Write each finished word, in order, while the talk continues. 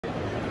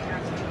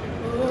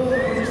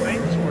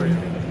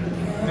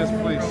Yes,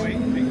 please. We're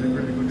going to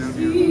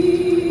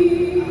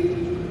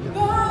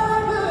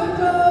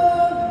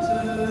go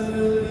down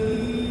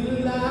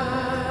here.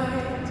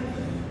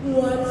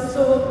 What's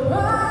so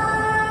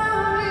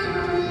proudly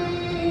we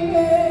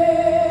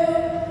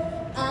hailed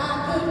at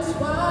the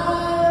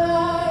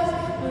twilight's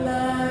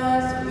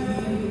last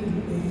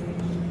gleaming,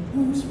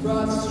 whose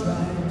broad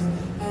stripes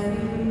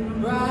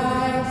and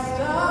bright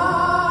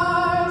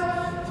stars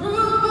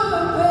through the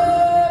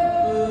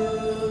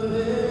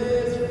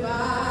perilous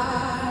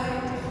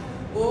fight,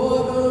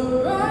 o'er the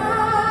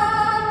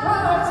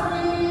ramparts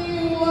we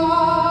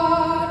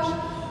watch,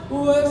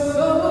 were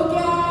so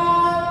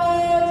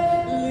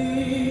gallantly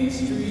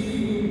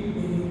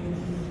streaming,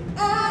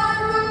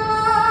 and the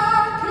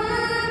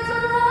rockets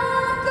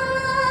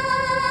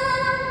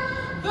rattling,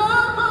 the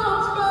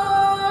bombs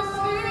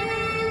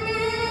bursting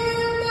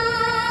in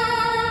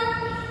them,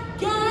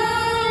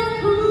 gave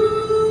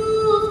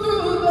proof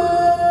through the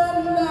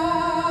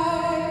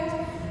night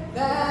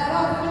that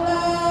our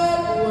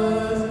flag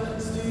was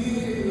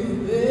still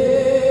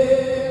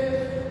there.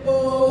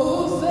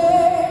 Oh,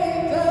 say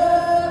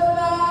does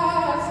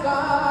that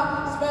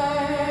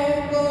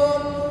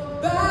star-spangled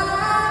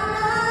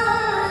banner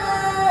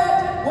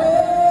yet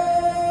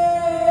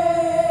wave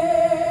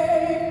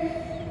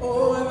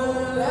o'er the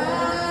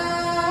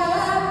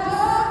land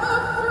of the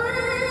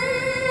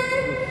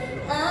free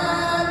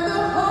and the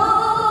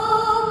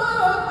home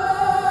of the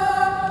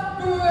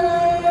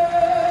brave?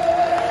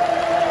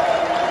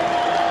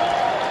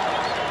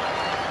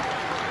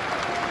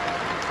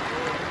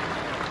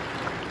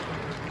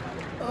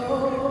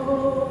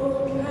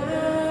 Oh,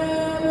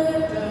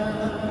 Canada,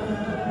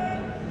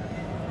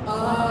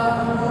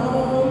 our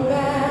home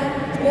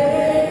and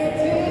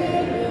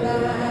native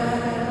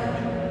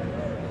land,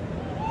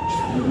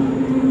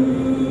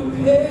 true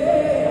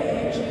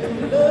patriot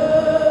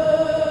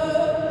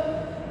love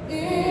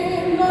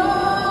in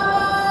all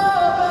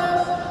of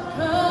us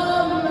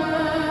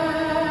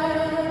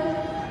command.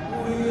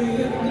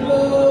 With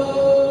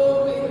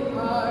glowing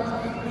hearts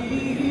we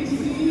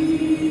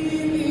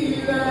see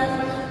thee rise,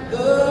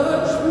 the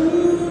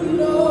true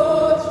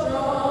Lord,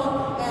 strong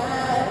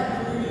and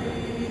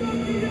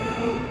free.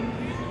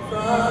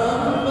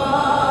 From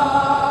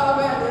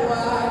far and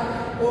wide,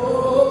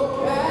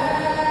 oh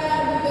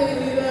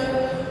Canada,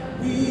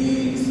 we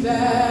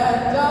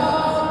stand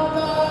on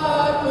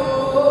guard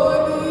for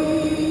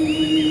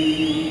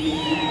thee.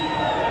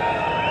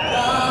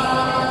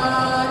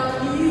 God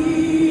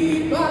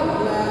keep our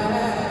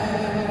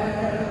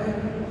land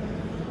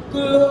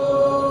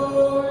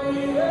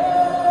glorious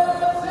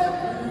and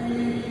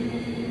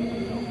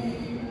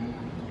free.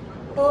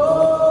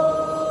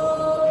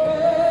 Oh,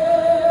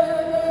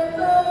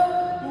 Canada,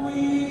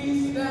 we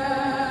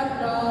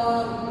stand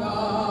on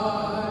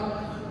guard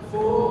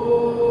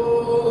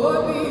for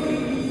thee.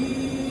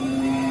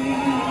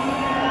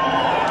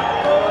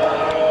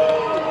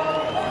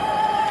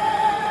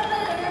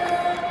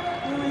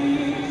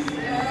 We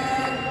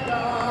stand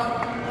on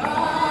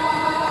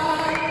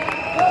guard.